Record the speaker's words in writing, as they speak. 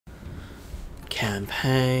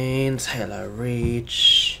Campaigns, Halo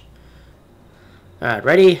Reach. Alright,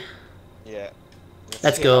 ready? Yeah.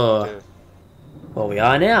 Let's go. Well, we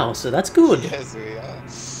are now, so that's good. Yes, we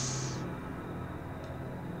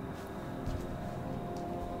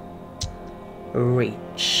are.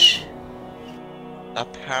 Reach.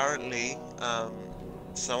 Apparently,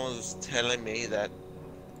 someone was telling me that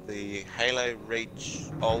the Halo Reach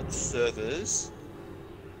old servers,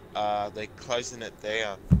 they're closing it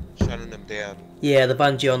down, shutting them down. Yeah, the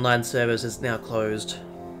Bungie online service is now closed.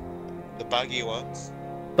 The buggy ones?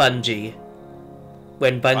 Bungie.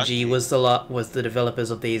 When Bungie was the developers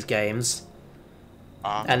of these games.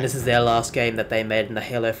 Okay. And this is their last game that they made in the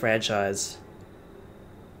Halo franchise.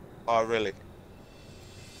 Oh, really?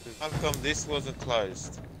 How come this wasn't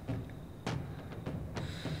closed?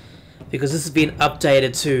 Because this has been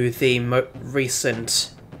updated to the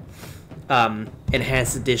recent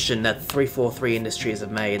enhanced edition that 343 Industries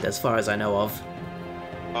have made, as far as I know of.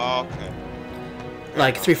 Oh, okay.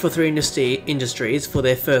 Like, 343 Industries, for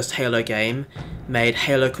their first Halo game, made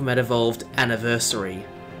Halo Combat Evolved Anniversary,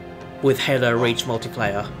 with Halo Reach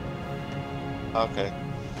multiplayer. Okay.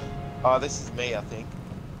 Oh, this is me, I think.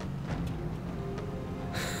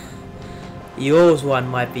 Yours one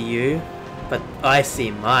might be you, but I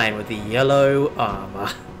see mine with the yellow armor.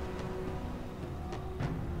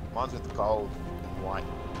 Mine's with gold and white.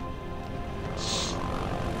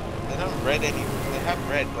 They don't red any. They have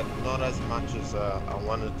red, but not as much as I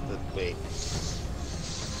wanted it to be.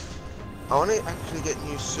 I want to actually get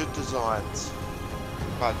new suit designs,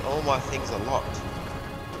 but all my things are locked.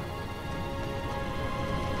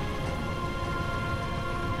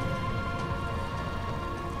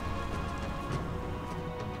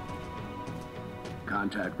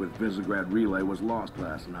 Contact with Visegrad Relay was lost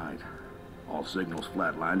last night. All signals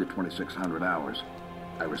flatlined at 2600 hours.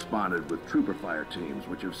 I responded with trooper fire teams,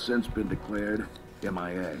 which have since been declared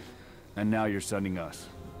MIA. And now you're sending us.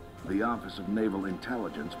 The Office of Naval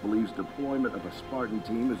Intelligence believes deployment of a Spartan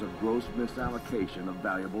team is a gross misallocation of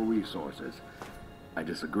valuable resources. I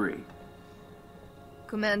disagree.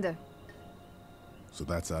 Commander. So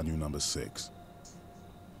that's our new number 6.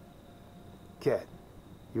 Cat,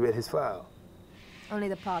 you read his file? Only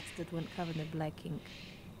the parts that weren't covered in black ink.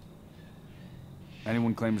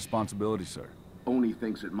 Anyone claim responsibility, sir? Oni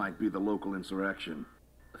thinks it might be the local insurrection.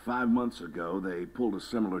 5 months ago, they pulled a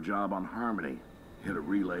similar job on Harmony. Hit a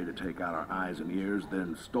relay to take out our eyes and ears,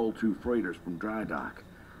 then stole 2 freighters from dry dock.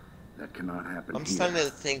 That cannot happen I'm here. starting to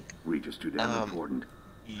think Reach is too damn important.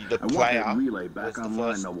 the I want player that relay back was the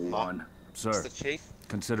online, first Noble One. Sir, the chief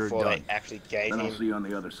consider it before done. they actually gave Then I'll him. see you on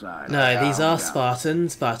the other side. No, these are Yeah.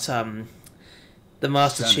 Spartans, but the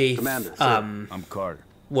Master Senate. Chief Commander, I'm Carter.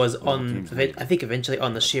 was Noble on, Team's leader. I think eventually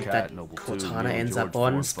on the ship Cat, that Noble 2, Cortana Neil, ends George, up 4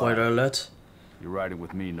 on, and 5. spoiler alert. You're riding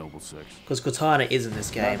with me, Noble 6. Because Cortana is in this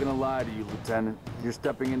Not game. gonna lie to you, Lieutenant. You're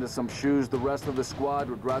stepping into some shoes the rest of the squad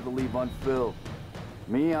would rather leave unfilled.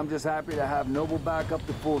 Me, I'm just happy to have Noble back up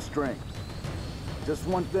to full strength. Just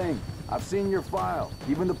one thing. I've seen your file,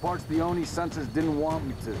 even the parts the Oni sensors didn't want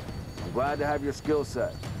me to. I'm glad to have your skill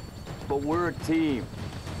set. But we're a team.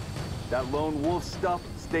 That lone wolf stuff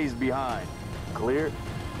stays behind. Clear?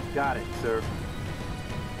 Got it, sir.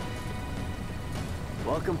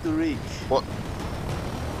 Welcome to Reach.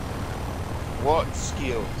 What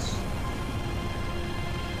skills?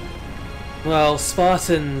 Well,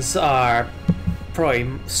 Spartans are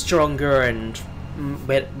probably stronger and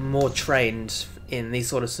more trained in these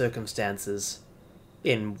sort of circumstances.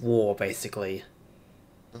 In war, basically.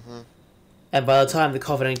 And by the time the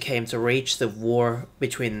Covenant came to Reach, the war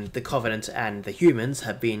between the Covenant and the humans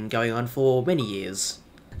had been going on for many years.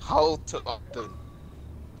 Hold to Upton.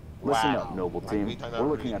 Listen Wow. up, Noble Like, Team. we don't We're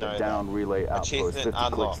looking at really a know down relay outpost Achievement 50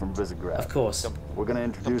 clicks unlocked. from Visegrad. Of course. We're gonna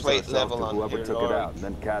introduce Complete ourselves level to on whoever took it heroic. out, and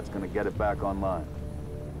then Cat's gonna get it back online.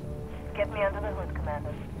 Get me under the hood,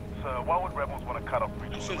 Commander. So why would rebels want to cut off I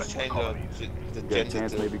regional should electrical change colonies? the Get a gender.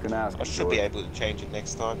 chance, maybe you can ask I him, should be George. able to change it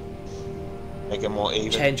next time. Make it more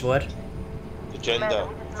even. Change what? The gender.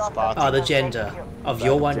 Spartan. Oh, the gender of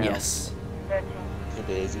your one, Channel. yes. 13. Should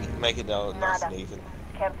be easy. Make it nice and even.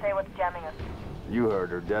 Can't say what's jamming us. You heard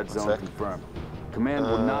her. Dead zone that? confirmed. Command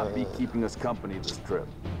will not be keeping us company this trip.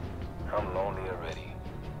 I'm lonely already.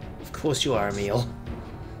 Of course you are, Emil.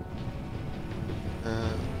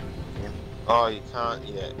 Yeah. Oh, you can't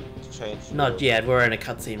yet change. Not yet, we're in a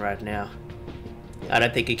cutscene right now. I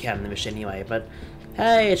don't think you can in the mission anyway, but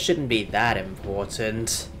hey, it shouldn't be that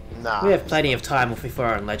important. Nah. We have plenty of time if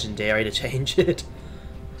we're on Legendary to change it.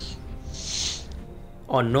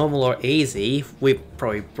 On normal or easy, we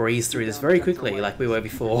probably breeze through this very quickly like we were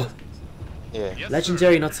before. Yeah.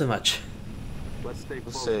 Legendary, not so much. Let's stay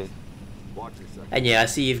Let's focused. see. Watch yourself. And yeah, I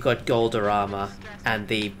see you've got golder armor and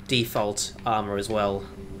the default armor as well.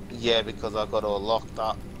 Yeah, because I got all locked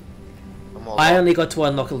up. I only got to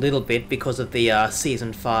unlock a little bit because of the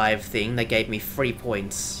Season 5 thing. They gave me 3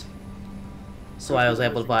 points. So I was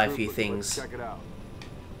able to buy a few things. Check it out.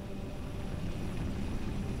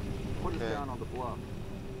 Put it down on the bluff.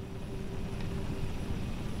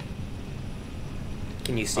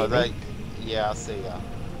 Can you see me? Yeah, I see ya.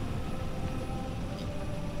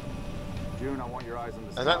 June, I want your eyes on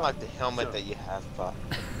the sky. I don't like the helmet that you have, but...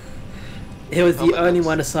 It was the only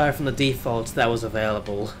one aside from the default that was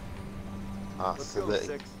available. Ah, so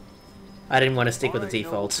that... I didn't want to stick with the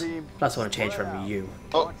default. Plus I want to change from you.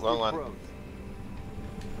 Oh, wrong one.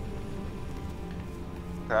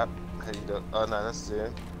 Crap. How do you do it? Oh no, that's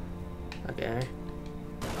Zoom. Okay.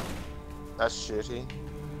 That's shitty.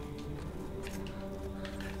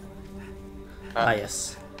 Ah,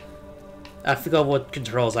 yes. I forgot what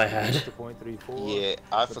controls I had. Yeah,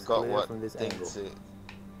 I forgot what thing to...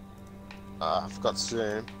 I forgot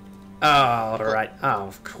Zoom. Oh, alright. Oh,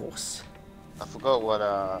 of course. I forgot what,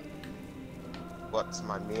 what's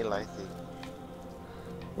my melee thing?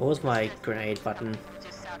 What was my grenade button?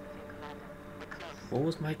 What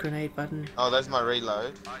was my grenade button? Oh, that's my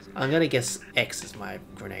reload. I'm gonna guess X is my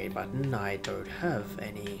grenade button. I don't have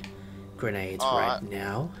any grenades right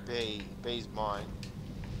now. B's mine.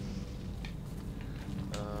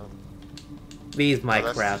 B's my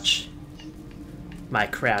crouch. My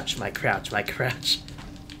crouch, my crouch, my crouch.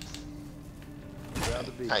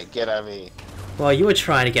 Hey, get over here. Well, you were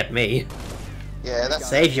trying to get me. Yeah, that's...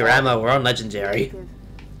 Save your ammo, we're on Legendary.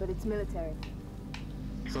 But it's military.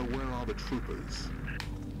 So where are the troopers?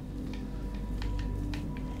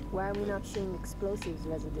 Why are we not seeing explosives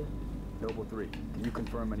residue? Noble 3, can you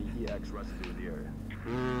confirm any EX residue in the area?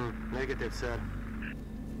 Negative, sir.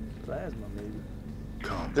 Plasma, maybe.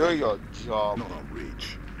 Calm. Do your job. Not on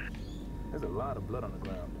reach. There's a lot of blood on the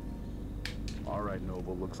ground. Alright,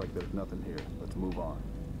 Noble, looks like there's nothing here. Let's move on.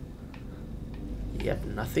 Yep,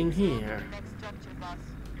 nothing here.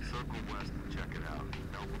 Circle west and check it out.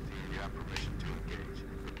 Noble team, you have permission to engage.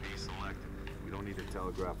 Be selective. We don't need to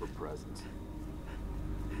telegraph our presence.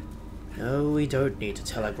 No, we don't need to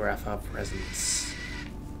telegraph our presence.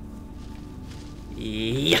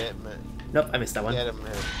 Yeah. Get me. Nope, I missed that one. Get him,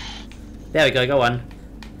 man. There we go, go on.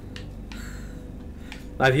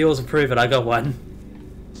 My viewers will prove it, I got one.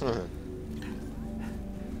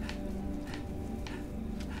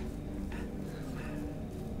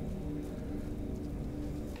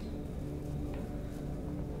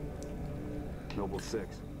 Noble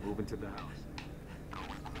 6, move into the house. Going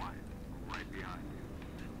quiet. Right behind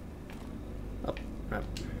you. Oh, no,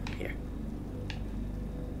 here.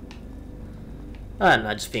 Ah,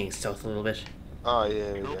 no, just being stealth a little bit. Oh,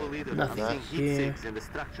 yeah, Noble yeah. leader, Nothing I'm seeing heat here. sinks in the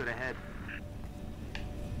structure ahead.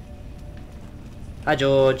 Hi,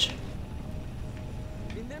 George.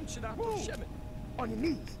 On your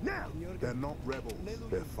knees, now! They're not rebels.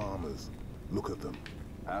 They're farmers. Look at them.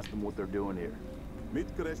 Ask them what they're doing here.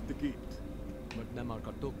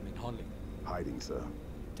 Hiding, sir.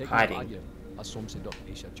 Hiding.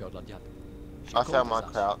 I found my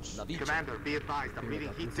crouch. Commander, be advised, I'm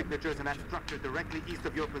reading heat signatures in that structure directly east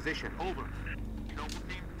of your position. Over. Noble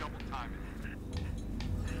team, double time it.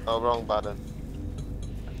 Oh, wrong button.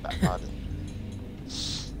 That button.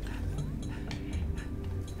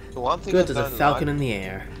 The one thing Good, I there's a don't falcon like, in the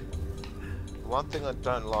air. one thing I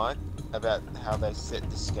don't like about how they set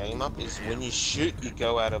this game up is when you shoot, you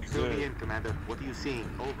go out of Fill me zoom. in, Commander. What are you seeing?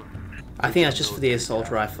 Over. I think that's just for the assault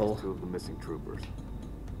rifle. 2 of the missing troopers.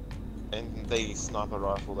 And the sniper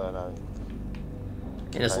rifle that I...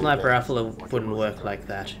 In a sniper rifle, it wouldn't work like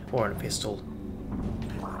that. Or in a pistol.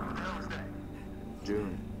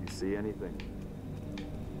 June, you see anything?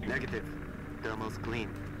 Negative. Thermal's clean.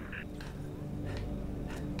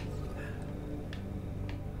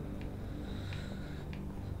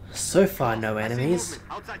 So far, no I see enemies.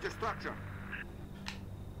 movement outside your structure.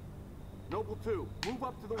 Noble 2, move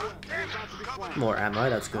up to the west. We're about to be flanked. More ammo,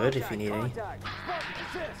 that's good if you need any. Contact. Spartans,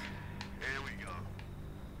 assist. Here we go.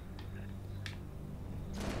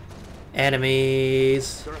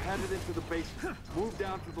 Enemies. They're headed into the basement. Move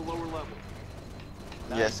down to the lower level.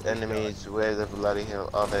 Yes, enemies, where the bloody hell?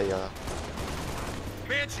 Oh, there you are.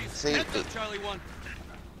 See,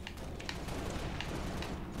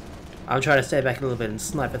 I'm trying to stay back a little bit and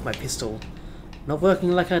snipe with my pistol. Not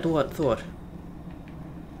working like I'd thought.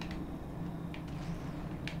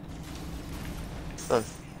 oh,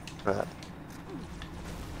 crap.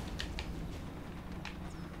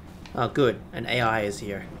 Oh, good. An AI is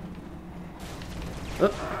here.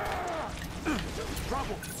 Oh.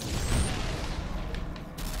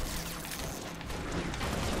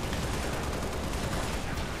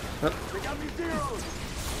 They got me zeroed.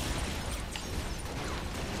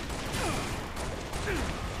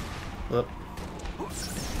 Whoop.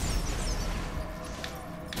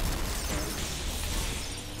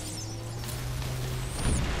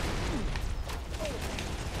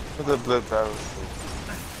 Look at the blue barrels.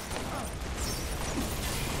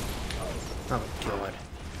 Oh god.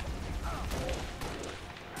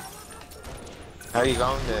 How you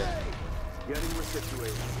going there? Getting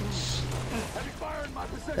resituated. Heavy fire in my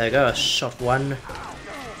position. There you go, shot one.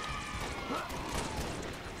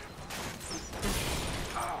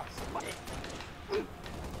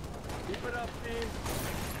 Keep it up, team.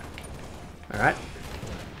 Alright.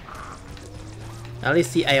 At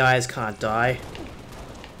least the AIs can't die.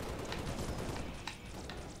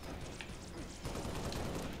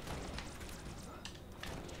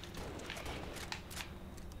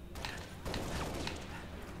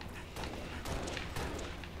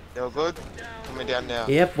 You all good? Coming down now.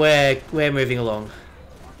 Yep, we're moving along.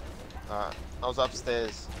 Alright, I was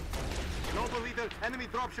upstairs. Global leader, enemy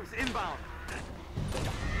dropships inbound.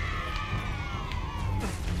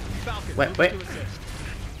 Falcon, Wait, move wait. to assist.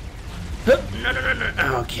 Huh,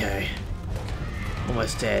 no. Okay.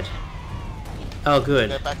 Almost dead. Oh, good.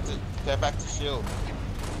 Go back to shield.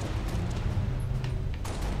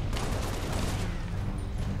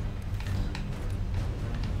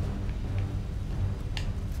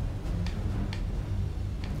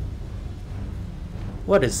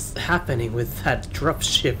 What is happening with that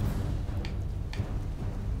dropship?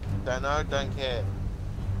 Don't know, don't care.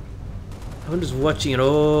 I'm just watching it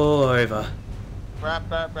all over. Grab.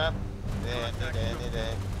 There.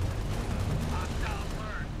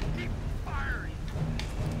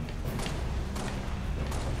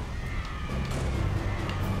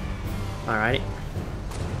 Alrighty.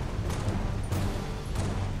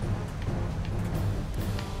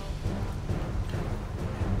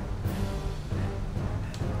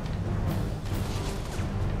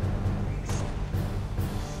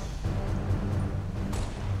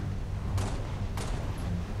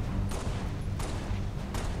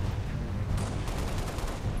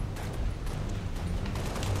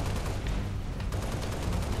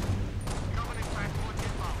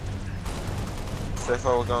 So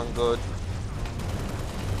far we're going good.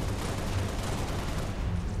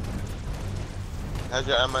 How's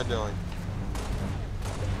your ammo doing?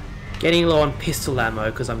 Getting low on pistol ammo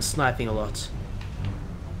because I'm sniping a lot.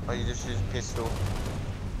 Oh, you just use pistol?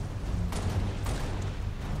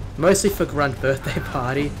 Mostly for Grunt birthday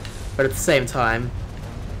party, but at the same time,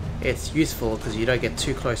 it's useful because you don't get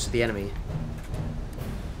too close to the enemy.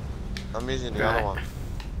 I'm using the other one.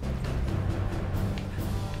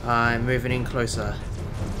 I'm moving in closer.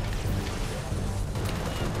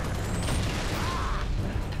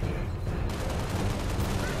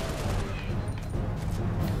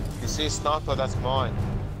 You see a sniper, that's mine.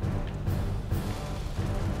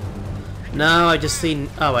 No, I just seen.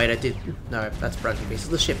 Oh wait, I did. No, that's broken pieces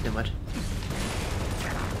of the ship. Never mind.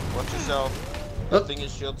 Watch yourself. Oh. Good thing your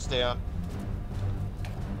shield's down.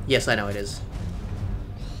 Yes, I know it is.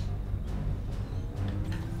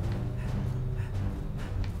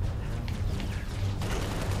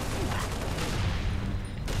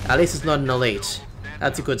 At least it's not an elite.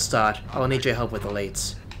 That's a good start. I'll need your help with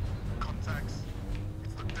elites. Contacts.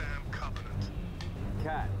 It's the damn Covenant.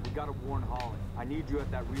 Cat, we gotta warn Holland. I need you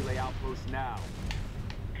at that relay outpost now.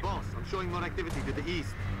 Boss, I'm showing more activity to the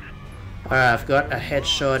east. Alright, I've got a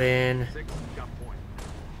headshot in. 6, got point.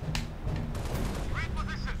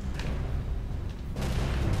 Reposition.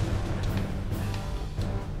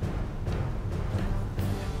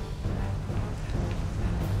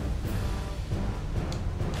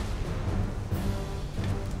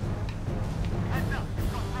 Heads up,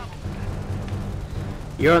 you've got trouble.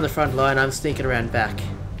 You're on the front line, I'm sneaking around back.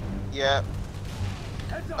 Yeah.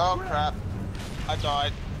 Heads up, Oh grab. crap. I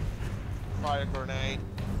died. Fire grenade.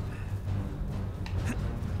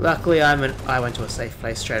 Luckily, I went to a safe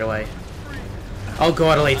place straight away. Oh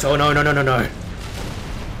god, elites! Oh no. I can't even,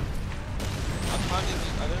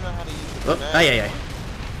 I don't know how to use the Oh, grenade. yeah.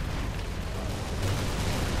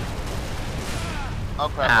 Oh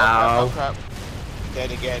crap, Ow. oh crap.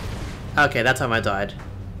 Dead again. Okay, that time I died.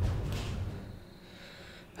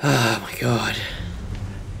 Oh my god.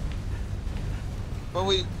 But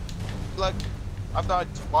we, like, I've died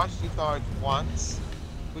twice, you died once.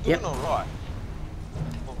 We're doing Yep. alright.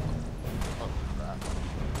 Oh crap.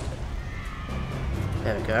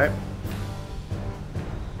 There we go.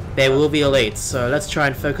 There will be elites, so let's try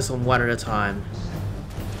and focus on one at a time.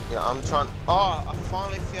 Yeah, I'm trying. Oh, I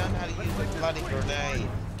finally found how to use the bloody grenade.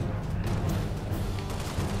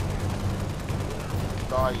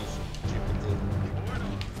 Die, you stupid thing.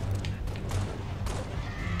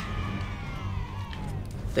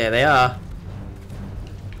 There they are.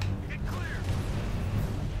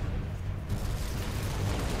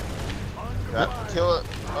 Right, kill it.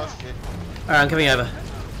 Oh shit. Alright, I'm coming over.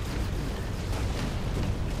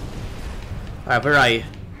 Alright, where are you?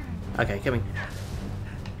 Okay, coming.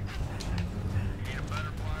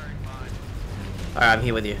 Alright, I'm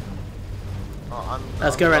here with you. Oh,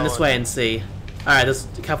 Let's I'm go around low this way and see. Alright, there's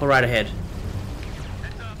a couple right ahead.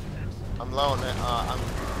 I'm low on it. I'm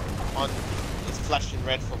on. It's flashing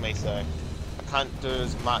red for me, so I can't do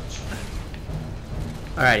as much.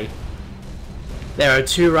 Alrighty. There are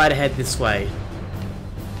two right ahead this way.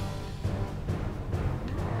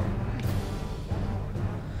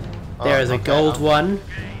 There is a okay, gold one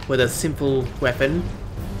with a simple weapon.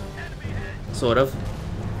 Sort of.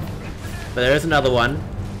 But there is another one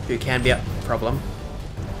who can be a problem.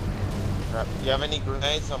 Right. You have any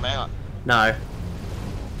grenades? I'm out. No.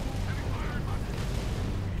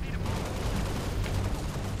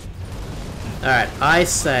 Alright, I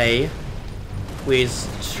say we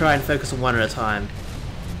try and focus on one at a time.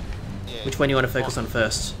 Yeah. Which one you want to focus on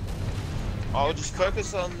first? I'll just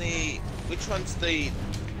focus on the. Which one's the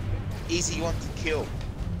easy one to kill?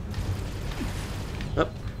 Oh.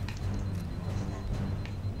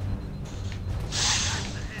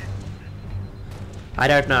 I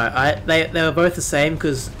don't know. They were both the same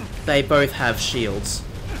because they both have shields.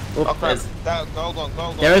 Oh, Oh crap! Gold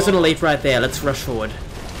one. there is an elite right there. Let's rush forward.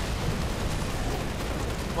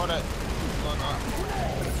 Got it.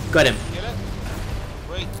 Got him. Get it?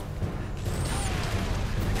 Wait.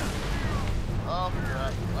 Oh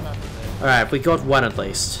crap! What happened there? Alright, we got one at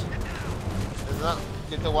least. There's another.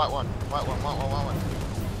 Get the white one. White one.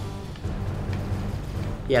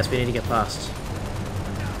 Yes, we need to get past.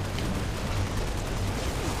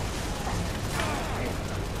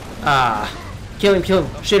 Ah. Kill him.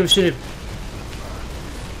 Shoot him.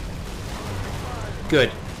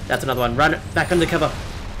 Good. That's another one. Run back under cover.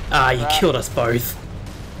 Ah, you killed us both.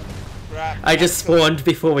 Crap. I just spawned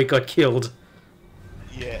before we got killed.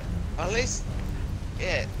 Yeah.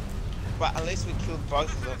 Yeah. But at least we killed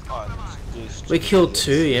both of them. Oh, We killed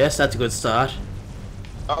two, yes, that's a good start.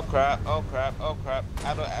 Oh crap. Out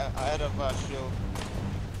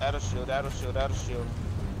of shield.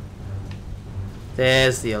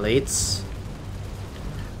 There's the elites.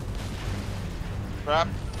 Crap.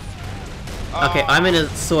 Okay, I'm in a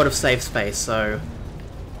sort of safe space, so...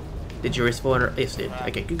 Did you respawn or... Yes, did.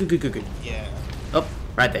 Okay, good. Yeah. Oh,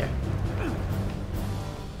 right there.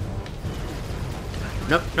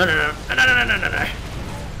 Nope, no.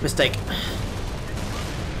 Mistake.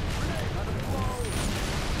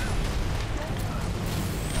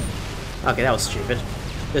 Okay, that was stupid.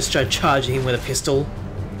 Let's try charging him with a pistol.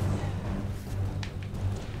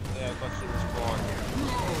 Yeah, I got you respawn.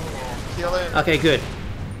 Kill him. Okay, good.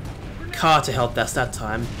 Carter helped us that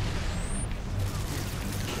time.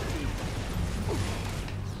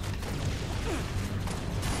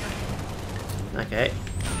 Okay.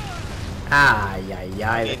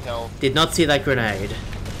 Need help. Did not see that grenade.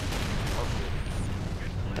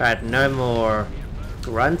 Alright, no more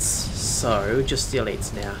grunts, so just the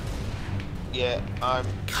elites now. Yeah, I'm.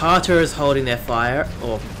 Carter is holding their fire,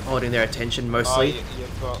 or holding their attention Oh, mostly.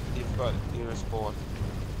 you've got your respawn.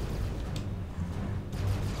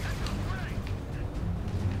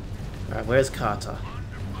 Alright, where's Carter?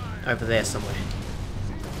 Over there somewhere.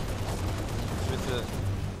 With the.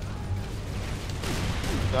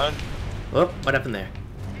 Done. Oh, what happened there?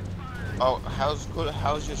 Oh,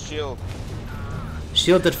 how's your shield?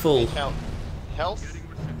 Shield at full. Health?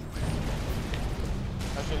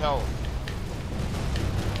 How's your health?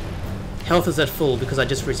 Health is at full because I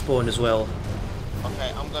just respawned as well.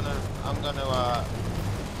 Okay, I'm gonna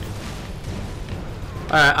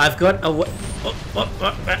Alright, I've got a... I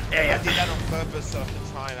did that on purpose so I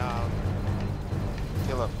can try and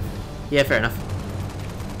kill him. Yeah, fair enough.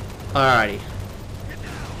 Alrighty.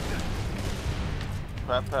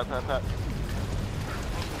 Crap.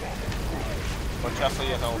 Watch out for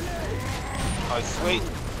your health. Oh, sweet.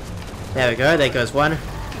 There we go, there goes one.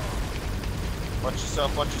 Watch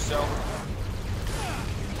yourself.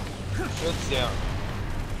 Shield's down.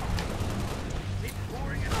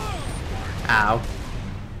 Ow.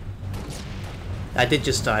 I did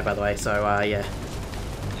just die, by the way, so, yeah. Yeah.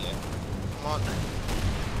 Come on.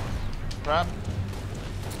 Crap.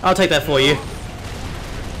 I'll take that for you.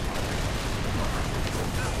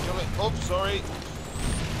 Kill it. Oops, sorry.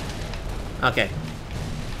 Okay.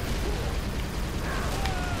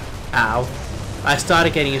 Ow. I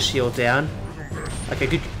started getting his shield down. Okay,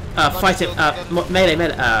 good. Fight him. Melee.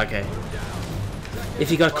 Okay. If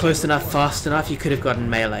you got close enough, fast enough, you could have gotten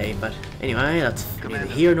melee, but anyway, that's neither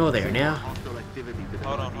here nor there now. activity to the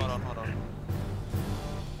Hold on, northeast. hold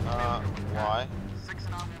on. Why? 6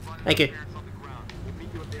 and I will run Thank you. interference on the ground. We'll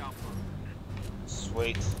meet you at the outpost.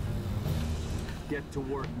 Sweet. Get to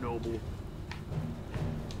work, Noble.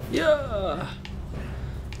 Yeah.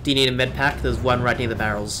 Do you need a med pack? There's one right near the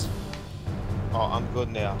barrels. Oh, I'm good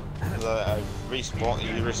now. I respawned.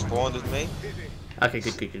 You respawned with me. Okay,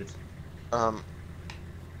 good. Um,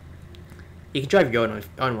 You can drive your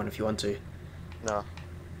own one if you want to. no.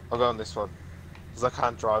 I'll go on this one. Because I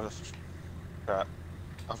can't drive it. Crap.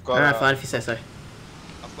 I've got. Alright, fine if you say so.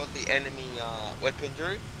 I've got the enemy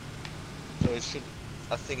weaponry. So it should.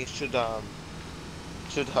 I think it should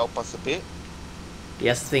help us a bit.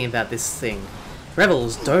 Yes, the thing about this thing.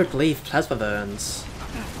 Rebels don't leave plasma burns.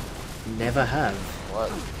 Never have.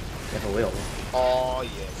 What? Never will. Oh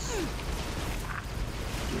yes.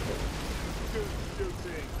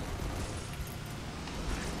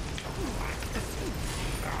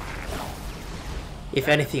 If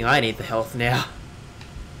anything, I need the health now.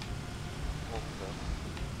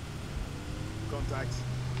 Contacts.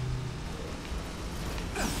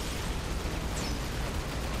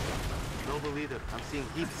 Noble leader, I'm seeing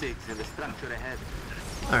heat sigs in the structure ahead.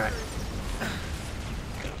 Alright.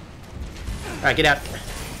 Alright, get out.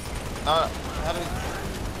 How do we...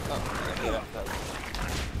 Oh, yeah,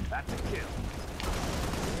 That's a kill.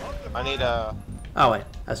 I need a... Oh wait,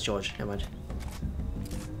 that's George. Never mind.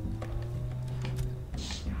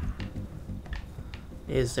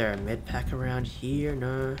 Is there a med pack around here?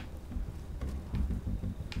 No.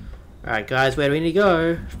 Alright guys, where do we need to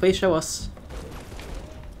go? Please show us.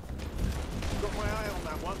 Got my eye on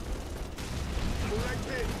that one. Correct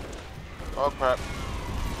it. Oh crap.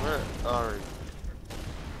 Where are we?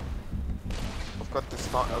 I've got the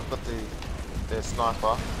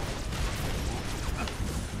sniper.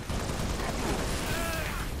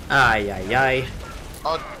 Ay.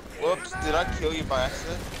 Oh, whoops, did I kill you by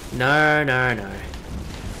accident? No.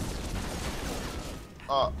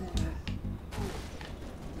 Oh.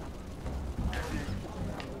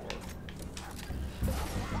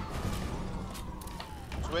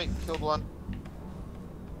 Sweet, killed one.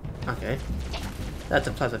 Okay. That's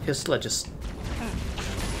a plasma pistol, I just...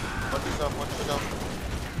 Watch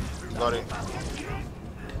yourself. Got it.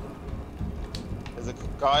 There's a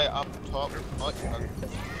guy up top. Oh,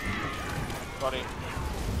 got him.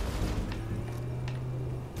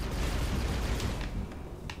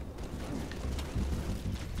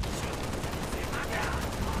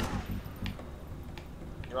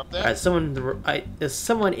 You're up there? Alright, there's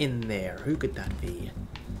someone in there. Who could that be?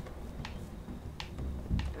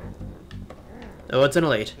 Oh, it's an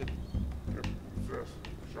elite.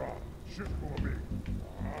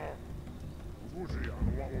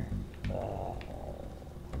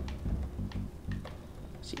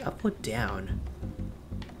 Is he up or down?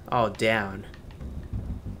 Oh, down.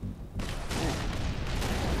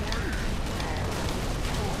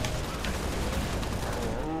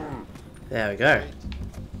 There we go.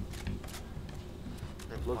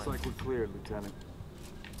 Looks like we're clear, Lieutenant.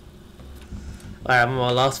 Alright, I'm on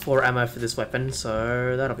my last 4 ammo for this weapon,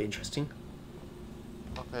 so that'll be interesting.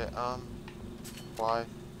 Okay, why?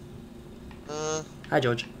 Hi,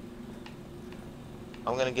 George.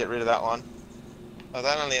 I'm gonna get rid of that one. Oh,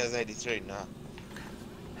 that only has 83, no.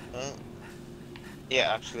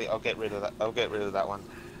 Yeah, actually, I'll get rid of that. I'll get rid of that one.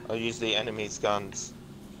 I'll use the enemy's guns.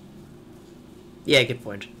 Yeah, good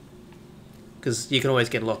point. Because you can always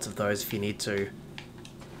get lots of those if you need to.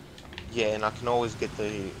 Yeah, and I can always get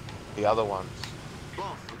the other ones.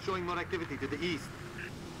 Boss, I'm showing more activity to the east.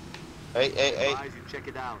 Hey. Advise you check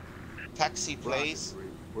it out. Taxi, please.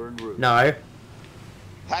 We're en route. No.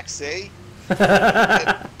 Taxi?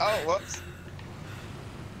 Oh, whoops.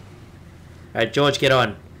 Alright, George, get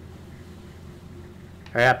on.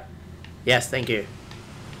 Hurry up. Yes, thank you.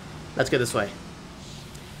 Let's go this way.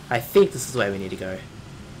 I think this is the way we need to go.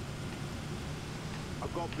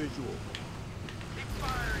 I've got visual.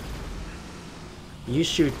 You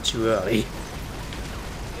shoot too early.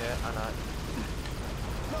 Yeah, I know.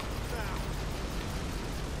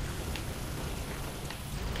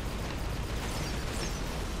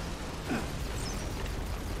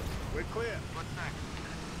 We're clear. What's next?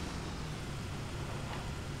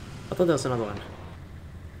 I thought there was another one.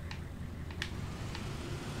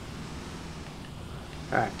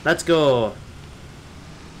 Alright, let's go.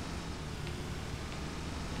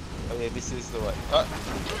 Oh yeah, this is the way. Oh!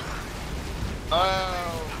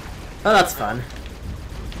 Oh, that's fun.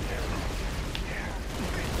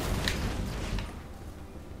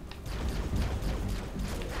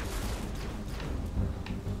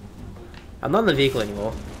 I'm not in the vehicle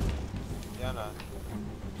anymore. Yeah, I know.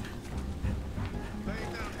 Laying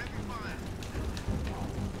down heavy fire.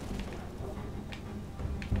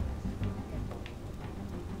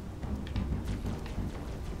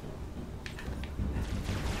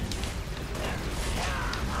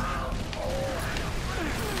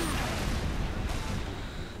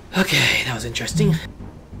 Okay, that was interesting.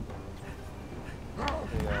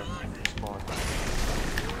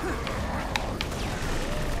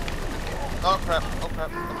 Oh crap, oh crap,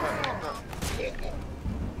 oh crap, oh crap.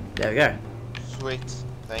 There we go. Sweet,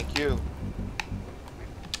 thank you.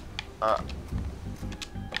 Alright,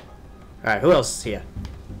 who else is here?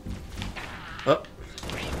 Oh,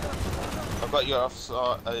 I've got your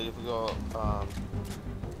officer, you've got, Boss,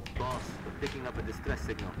 we're picking up a distress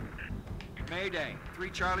signal. Mayday, 3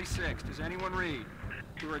 Charlie 6. Does anyone read?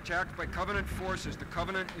 We were attacked by Covenant forces. The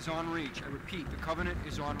Covenant is on reach. I repeat, the Covenant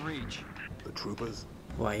is on reach. The troopers?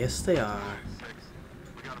 why yes they are.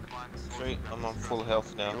 sweet, I'm on full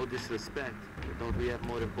health now. No disrespect, but don't we have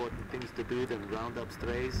more important things to do than round up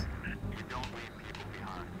strays? We don't leave people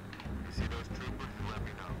behind. You see those troopers? Let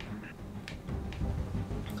me know.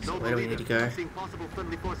 So where do we need to go? I'm seeing possible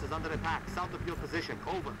friendly forces under attack, south of your position.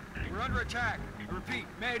 Over. We're under attack. I repeat,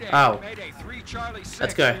 Mayday. Oh. Mayday, 3 Charlie 6.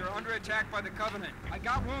 Let's go. We are under attack by the Covenant. I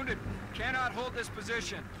got wounded. Cannot hold this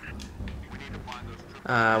position. We need to find those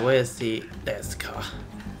troopers. Where's the... There's the car.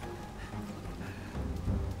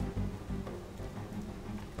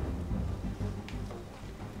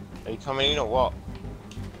 Are you coming in or what?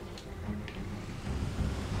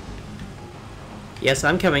 Yes,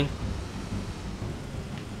 I'm coming.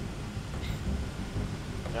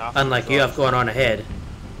 Yeah, Unlike you, I've gone on ahead.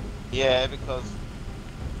 Yeah, because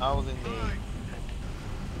I was in the...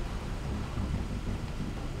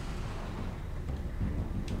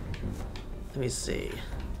 Let me see.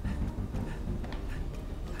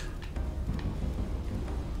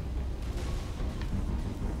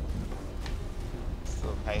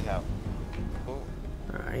 So, hey, how? Oh,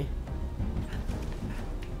 Alright.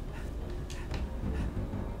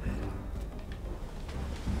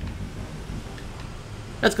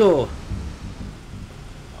 Let's go!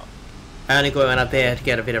 I only went up there to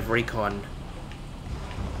get a bit of recon.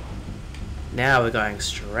 Now we're going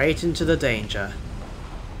straight into the danger.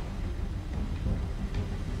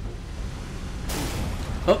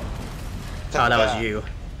 Oh! Oh, that was you.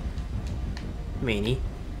 Meanie.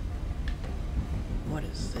 What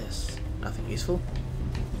is this? Nothing useful.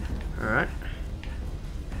 Alright.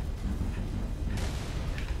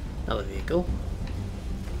 Another vehicle.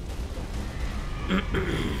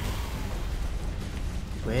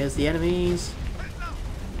 Where's the enemies?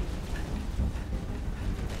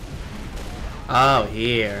 Oh,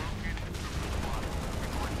 here.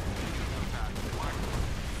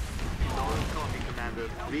 Solid copy, Commander.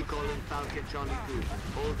 Recalling Falcon Charlie 2.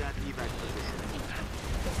 Hold that evac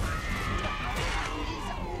position.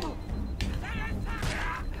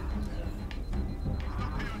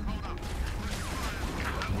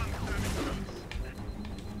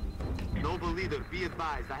 Noble leader, be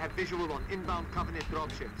advised. I have visual on inbound Covenant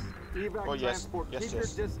dropships. Evac Oh, yes. transport, Yes, keep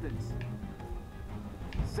yes. your distance.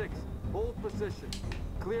 6, hold position.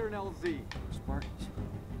 Clear an LZ. Spartans.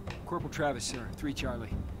 Corporal Travis, sir. 3 Charlie.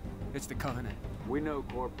 It's the Covenant. We know,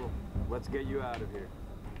 Corporal. Let's get you out of here.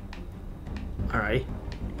 Alright.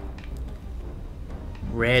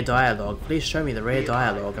 Rare dialogue. Please show me the rare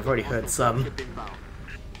dialogue. I've already heard some. I don't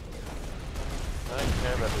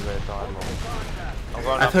care about the red dialogue. I'm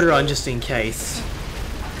going I put it on upstairs. just in case.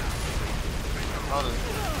 Oh, there's a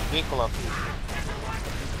vehicle up here.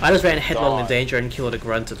 I just ran headlong in God. danger and killed a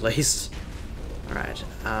grunt at least. Alright,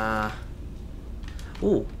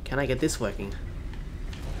 ooh, can I get this working?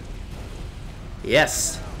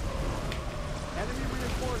 Yes! Enemy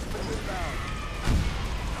reinforcements inbound.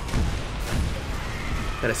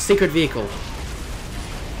 Got a secret vehicle.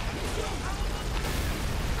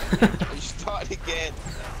 You start again.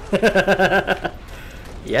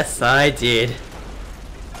 Yes, I did.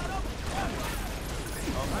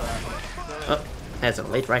 Oh, there's a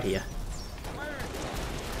late right here.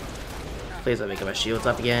 Please let me get my shields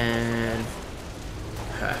up again.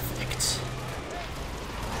 Perfect.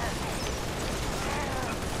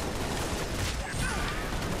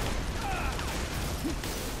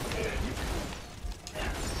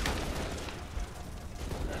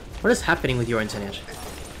 What is happening with your internet?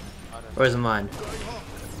 Or is it mine?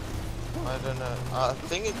 I don't know. I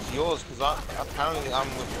think it's yours because apparently I'm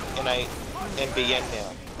in a NBN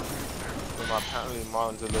now. So apparently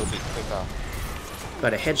mine's a little bit quicker.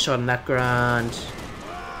 Got a headshot in that ground.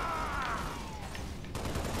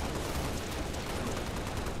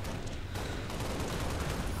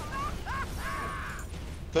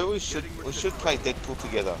 But we should play Deadpool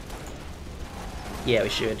together. Yeah, we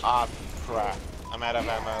should. Ah crap! I'm out of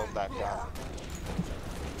ammo with that gun.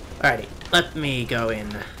 Alrighty, let me go in.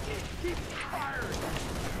 Nailed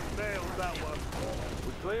that one.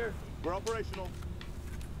 We clear? We're operational.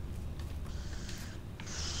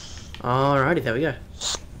 Alrighty, there we go.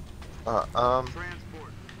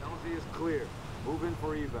 Transport. LZ is clear. Move in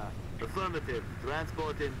for evac. Affirmative.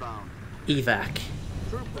 Transport inbound. Evac.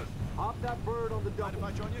 Troopers, hop that bird on the double. if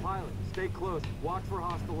I join you? Pilot, stay close. Watch for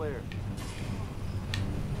hostile air.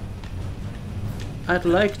 I'd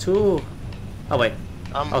like to. Oh wait,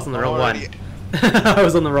 I was on the wrong one. already- I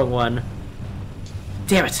was on the wrong one.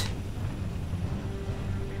 Damn it!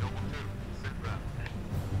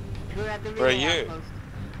 We're at the Where are relay you? outpost.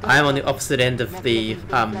 I'm on the opposite end of the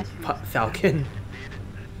Falcon.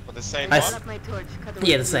 Or the same I one? s- Up my torch, cut away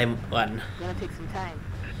Yeah, the from same you. one. Gonna take some time.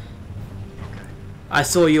 I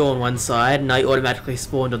saw you on one side, and I automatically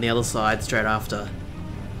spawned on the other side straight after.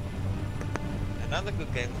 Another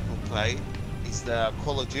good game we can play is the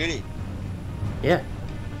Call of Duty. Yeah.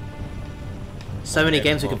 So many Yeah,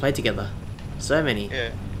 games we cool. can play together. So many.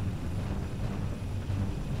 Yeah.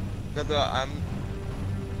 But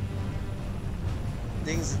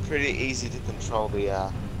things are pretty easy to control the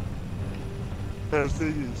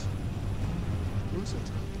things. Who's it?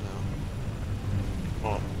 No.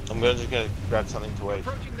 Oh, I'm going to go grab something to eat.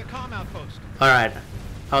 Approaching the comm outpost. Alright.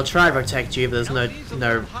 I'll try and protect you, but there's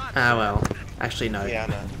no... Ah, well. Actually, no. Yeah, I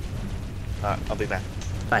know. I'll be back.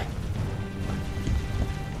 Bye.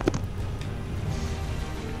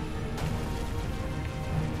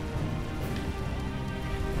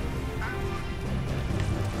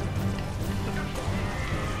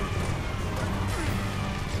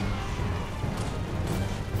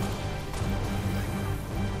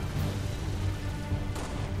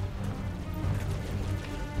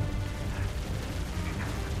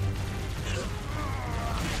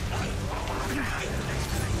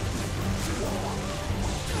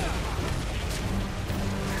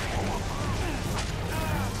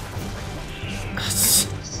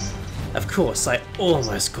 Of course, I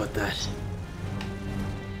almost got that.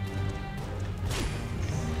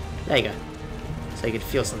 There you go. So you could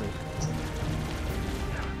feel something.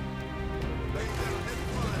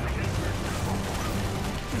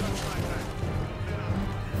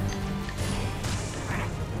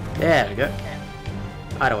 There we go.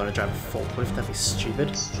 I don't want to drive a forklift, that'd be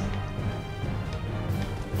stupid.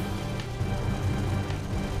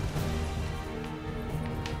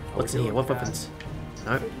 What's in here? What weapons?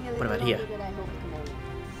 No. Taking a What little about here? longer than I hoped, Commander.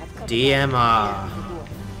 I've cut DMR. the door.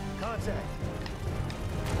 Contact.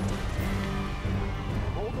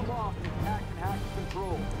 Hold them off and attack and hack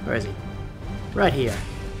control. Where is he? Right here.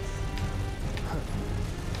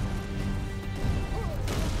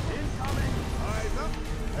 Eyes up.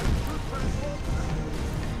 And troop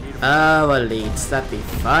transport. Oh, elites, that'd be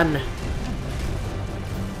fun.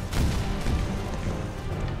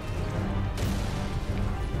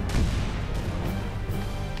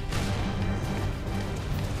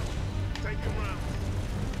 Take him round.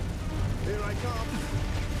 Here I come.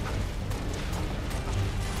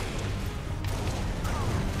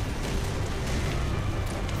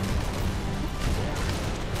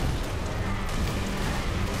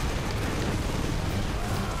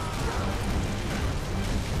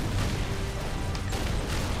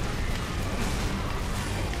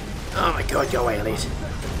 Oh my god, go away, elite.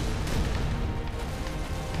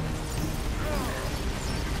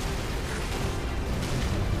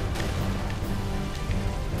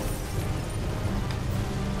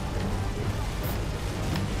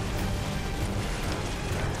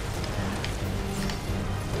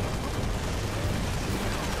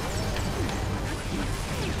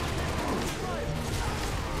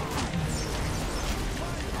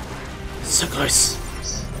 So close.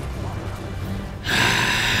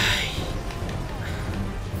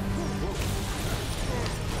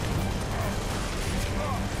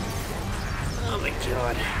 Oh my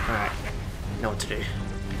god. Alright. Know what to do.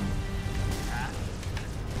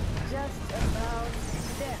 Just about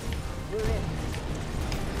there. We're in.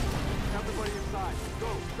 Everybody inside. Go,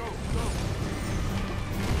 go, go.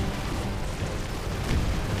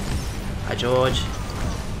 Hi, George.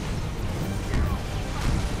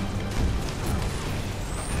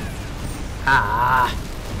 Ah.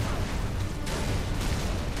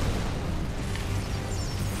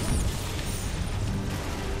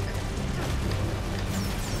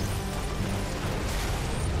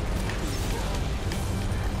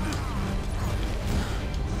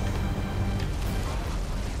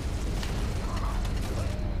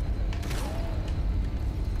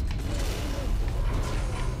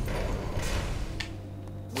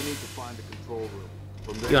 We need to find the control room.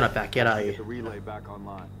 From there, You're not back yet, are get you? the relay back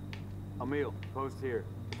online. Emil, post here.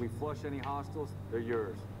 If we flush any hostiles, they're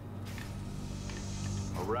yours.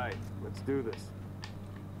 All right, let's do this.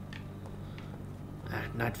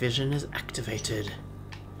 Night vision is activated.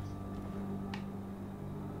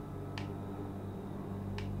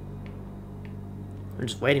 I'm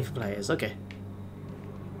just waiting for players. Okay.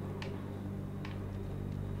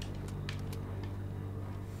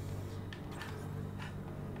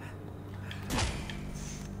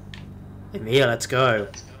 Emil, let's go.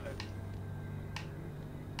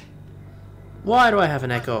 Why do I have an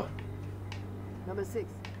echo? Number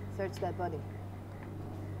 6, search that body.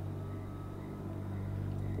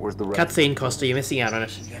 Where's the rest? Cutscene, Costa, you're missing out on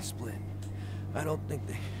it. Got split. I don't think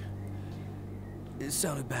they... It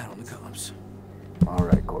sounded bad on the comms. All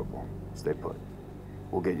right, Corporal. Stay put.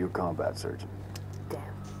 We'll get you a combat surgeon. Damn.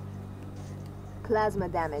 Plasma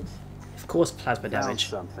damage. Of course, plasma Found damage.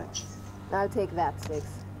 something. I'll take that, 6.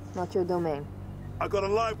 Not your domain. I got a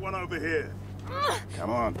live one over here.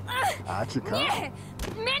 Come on. Archie, come.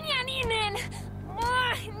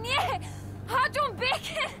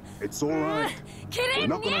 It's all right. We're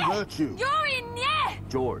not gonna hurt you.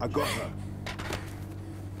 George. I got her.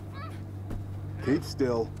 Keep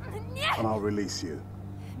still, and I'll release you.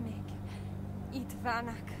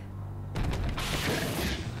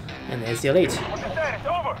 And there's the elite. What's the status?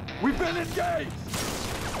 Over. We've been engaged!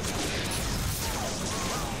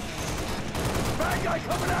 Bad guy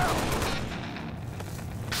coming out.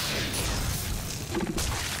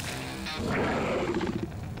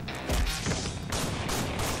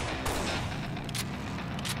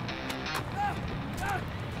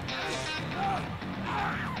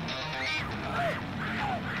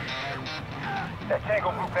 That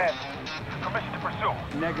Tango group has permission to pursue.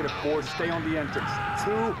 Negative, 4. Stay on the entrance.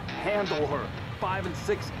 2. Handle her. 5 and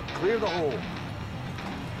 6. Clear the hole.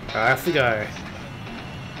 Off we go.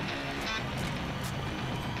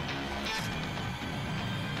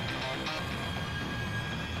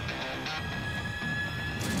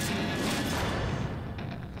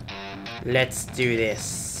 Let's do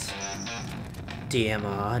this.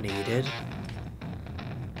 DMR needed.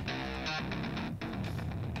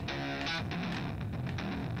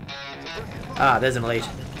 Ah, there's an elite.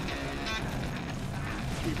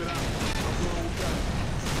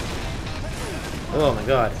 Oh my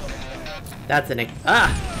god. That's an...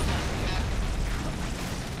 Ah!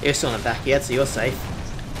 You're still not back yet, so you're safe.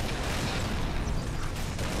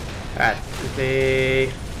 Alright,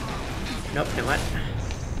 the... Nope, never mind.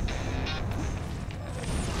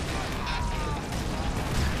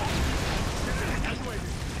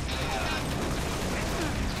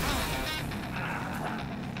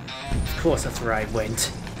 Of course, that's where I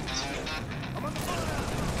went.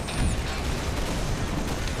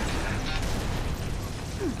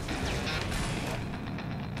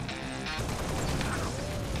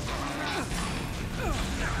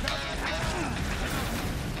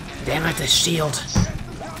 Damn it, the shield.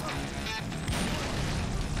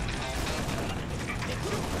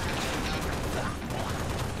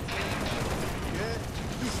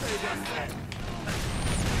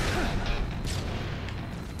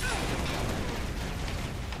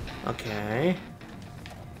 Okay.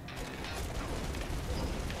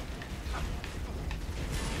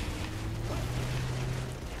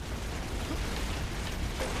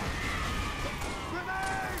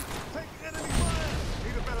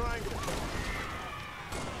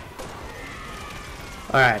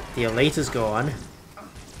 Alright, the elite is gone.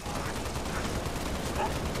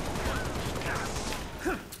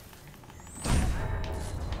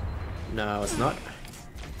 No, it's not.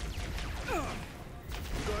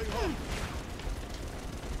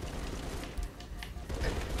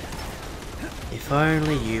 If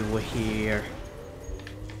only you were here.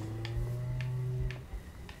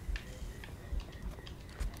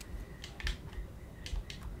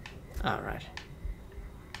 Alright.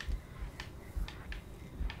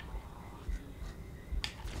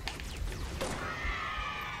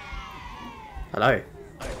 Hello.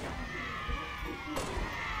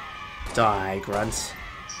 Die, grunts.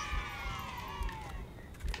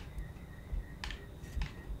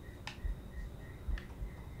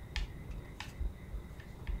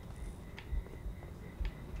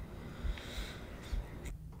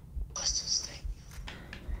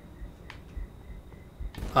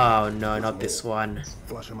 Oh no, not this one.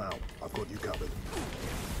 Flush him out. I've got you covered.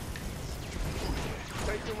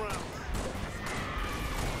 Take them round.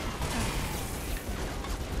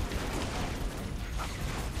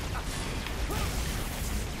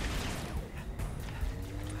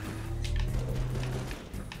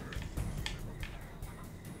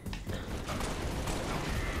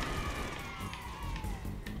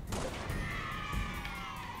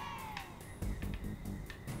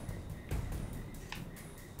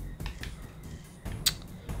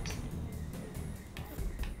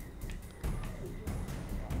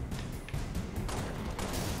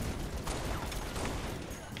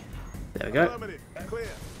 There we go. Clear.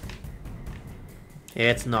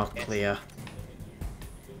 It's not clear.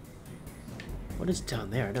 What is down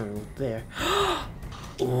there? I don't know what's there.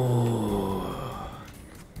 Ooh.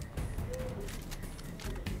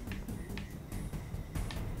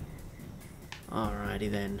 Alrighty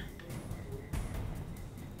then.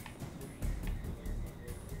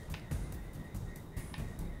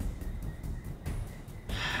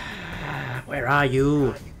 Where are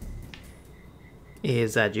you?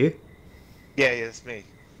 Is that you? Yeah, it's me.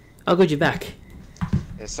 Oh, good, you're back.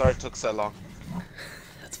 Yeah, sorry it took so long.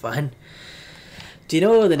 That's fine. Do you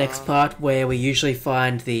know the next part where we usually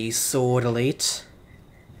find the sword elite?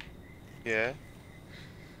 Yeah.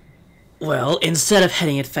 Well, instead of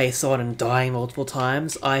heading it face on and dying multiple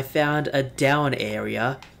times, I found a down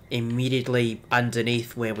area immediately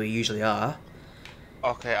underneath where we usually are.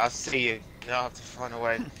 Okay, I see you. Now I have to find a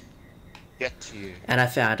way to get to you. And I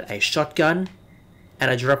found a shotgun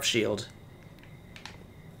and a drop shield.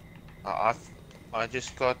 I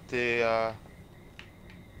just got the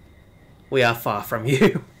We are far from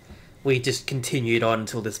you. We just continued on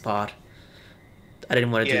until this part. I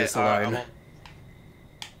didn't want to do this alone.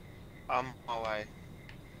 I'm on my way.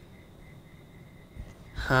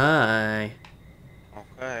 Hi.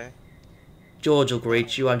 Okay. George will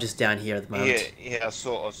greet you. I'm just down here at the moment. Yeah, I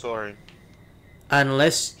saw him.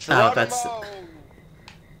 Unless... Oh, that's...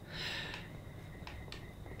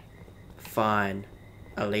 Fine.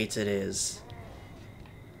 Elite it is.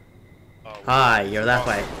 Oh, Hi, you're that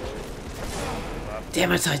way.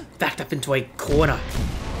 Damn it, I backed up into a corner.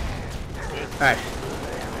 Alright.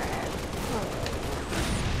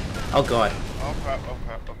 Oh god.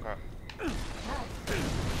 Okay.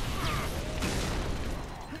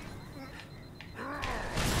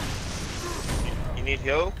 You need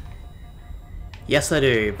help? Yes, I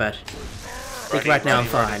do, but I think right now I'm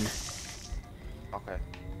fine. Okay.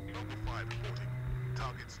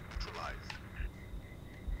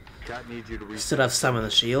 Cat needs you to Still have some of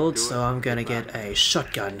the shield, so I'm gonna get a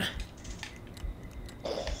shotgun.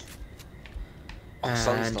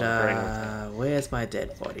 And where's my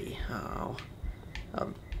dead body? Oh.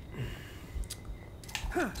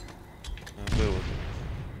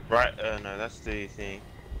 Right, no, that's the thing.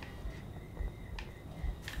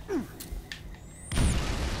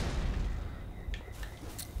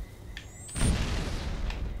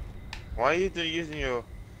 Why are you using your...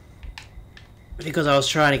 Because I was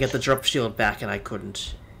trying to get the drop shield back and I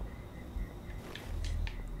couldn't.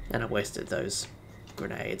 And I wasted those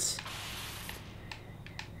grenades.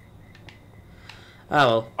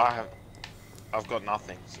 Oh well. I've got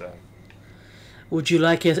nothing, so... Would you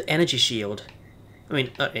like an energy shield? I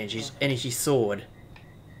mean, not energy, energy sword.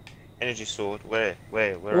 Energy sword? Where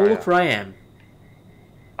Well, look where I am.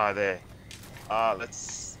 Ah, there.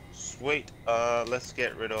 Let's... Sweet. Let's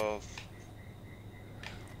get rid of...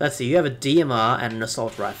 Let's see, you have a DMR and an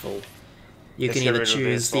assault rifle. You Let's can get either rid of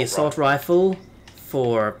choose the assault rifle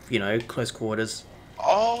for, you know, close quarters.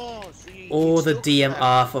 Oh, see, or the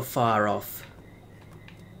DMR for far off.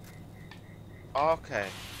 Okay.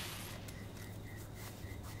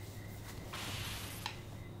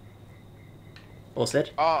 All set?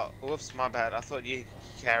 Oh, whoops, my bad. I thought you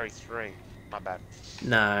carry 3. My bad.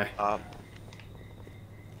 No.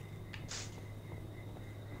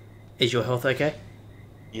 Is your health okay?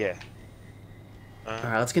 Yeah.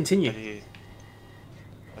 Alright, let's continue.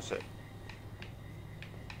 That's it.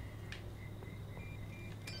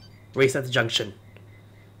 Reset the junction.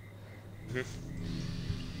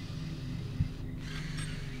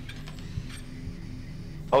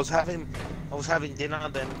 I was having dinner,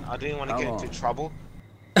 then I didn't want to get into trouble.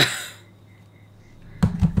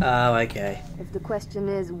 Oh, okay. If the question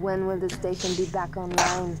is when will the station be back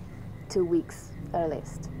online, 2 weeks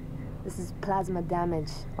earliest. This is plasma damage.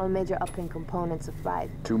 All major uplink components are fried.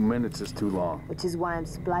 2 minutes is too long. Which is why I'm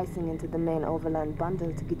splicing into the main overland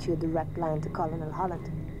bundle to get you a direct line to Colonel Holland.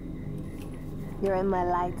 You're in my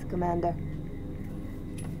light, Commander.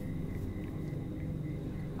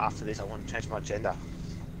 After this, I want to change my gender.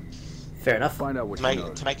 Fair enough. Find out what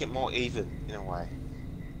to make it more even, in a way.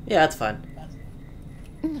 Yeah, that's fine.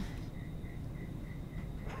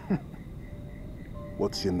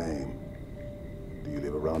 What's your name? Do you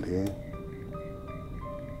live around here?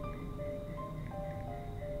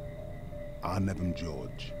 I'm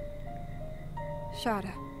George.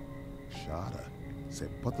 Shada. Shada. C'est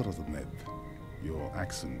pas Nev. Your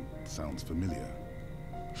accent sounds familiar.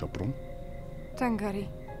 Chapron? Tangari.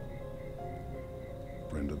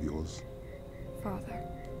 Friend of yours? Father.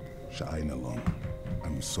 Sha'ain along.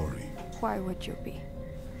 I'm sorry. Why would you be?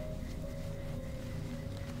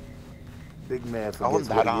 Big man forgets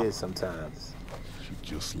what he is sometimes.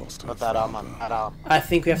 She just lost her Put that arm father. on that arm. I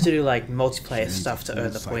think we have to do like multiplayer stuff to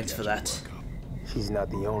earn the points for that. She's not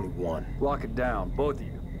the only one. Lock it down, both of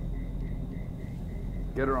you.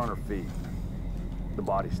 Get her on her feet. The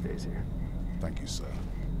body stays here. Thank you, sir.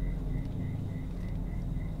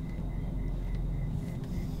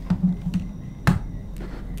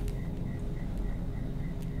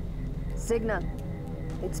 Signal.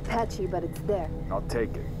 It's patchy, but it's there. I'll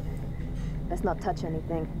take it. Let's not touch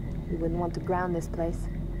anything. We wouldn't want to ground this place.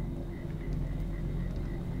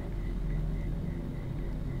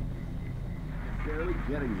 Barely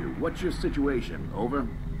getting you. What's your situation? Over?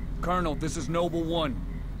 Colonel, this is Noble One.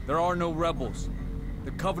 There are no rebels.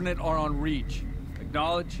 The Covenant are on Reach.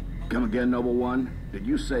 Acknowledge? Come again, Noble One. Did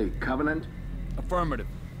you say Covenant? Affirmative.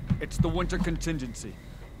 It's the winter contingency.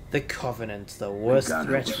 The Covenant, the worst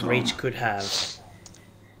threat Reach could have.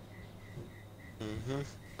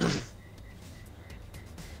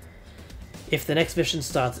 If the next mission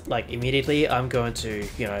starts like immediately, I'm going to,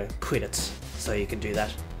 you know, quit it. So you can do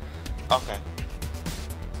that. Okay.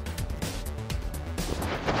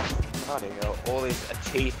 Bloody hell, all these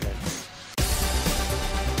achievements.